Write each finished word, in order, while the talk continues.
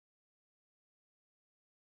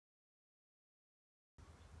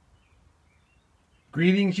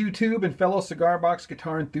Greetings YouTube and fellow cigar box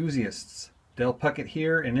guitar enthusiasts. Del Puckett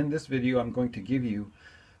here, and in this video I'm going to give you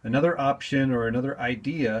another option or another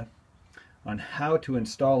idea on how to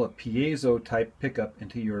install a piezo type pickup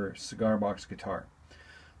into your cigar box guitar.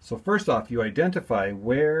 So first off, you identify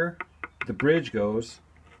where the bridge goes,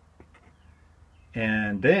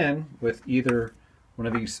 and then with either one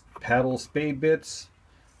of these paddle spade bits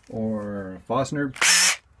or Fosner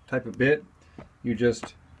type of bit, you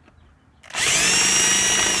just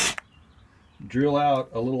drill out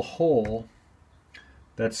a little hole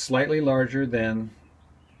that's slightly larger than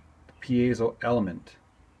the piezo element,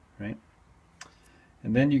 right?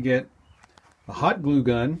 And then you get a hot glue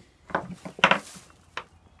gun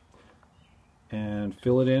and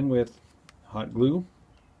fill it in with hot glue,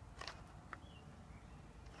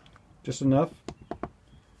 just enough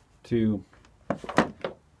to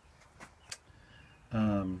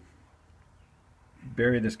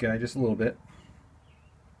bury this guy just a little bit.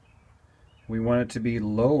 We want it to be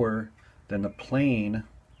lower than the plane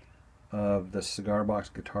of the cigar box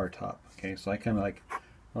guitar top. Okay, so I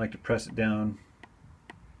like to press it down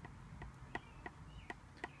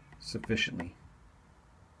sufficiently.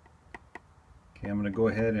 Okay, I'm going to go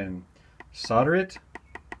ahead and solder it,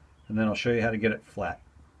 and then I'll show you how to get it flat.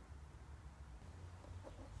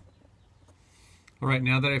 Alright,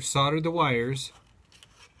 now that I've soldered the wires,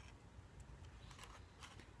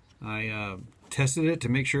 I tested it to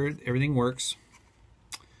make sure everything works,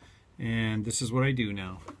 and this is what I do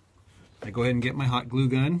now. I go ahead and get my hot glue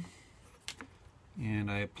gun and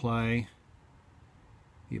I apply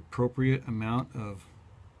the appropriate amount of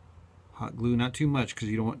hot glue, not too much because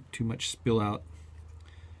you don't want too much spill out,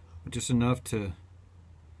 but just enough to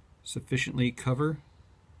sufficiently cover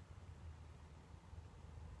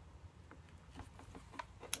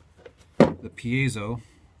the piezo.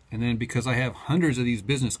 And then, because I have hundreds of these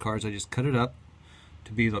business cards, I just cut it up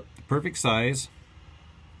to be the perfect size,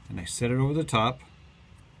 and I set it over the top.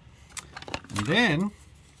 And then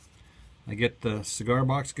I get the cigar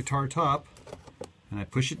box guitar top and I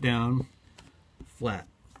push it down flat.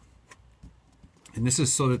 And this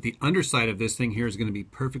is so that the underside of this thing here is going to be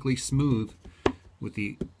perfectly smooth with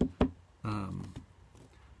the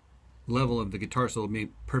level of the guitar, so it'll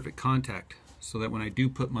make perfect contact, so that when I do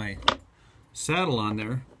put my saddle on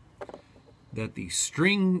there, that the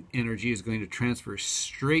string energy is going to transfer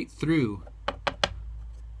straight through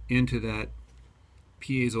into that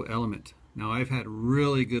piezo element. Now, I've had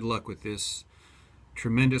really good luck with this,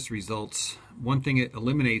 tremendous results. One thing it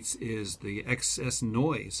eliminates is the excess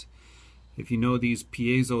noise. If you know, these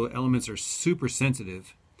piezo elements are super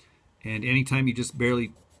sensitive, and anytime you just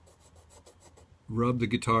barely rub the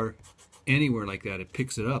guitar anywhere like that, it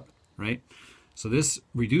picks it up, right? So this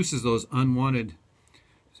reduces those unwanted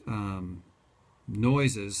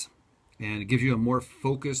noises, and it gives you a more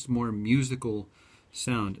focused, more musical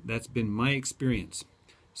sound. That's been my experience.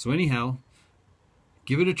 So anyhow,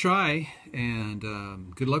 give it a try, and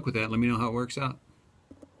good luck with that. Let me know how it works out.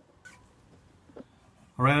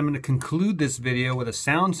 Alright, I'm going to conclude this video with a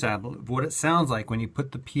sound sample of what it sounds like when you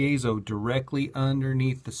put the piezo directly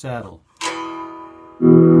underneath the saddle.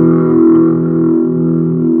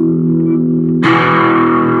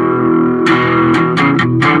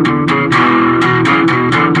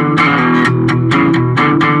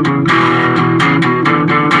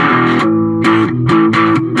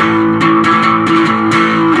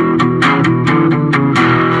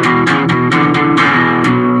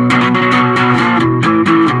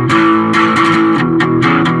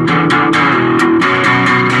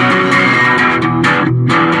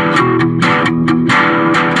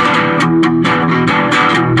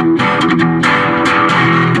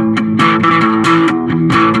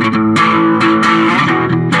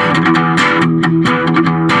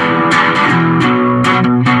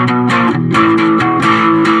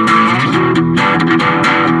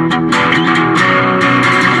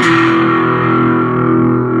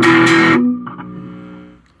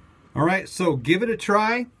 Alright, so give it a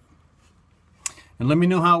try and let me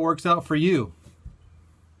know how it works out for you.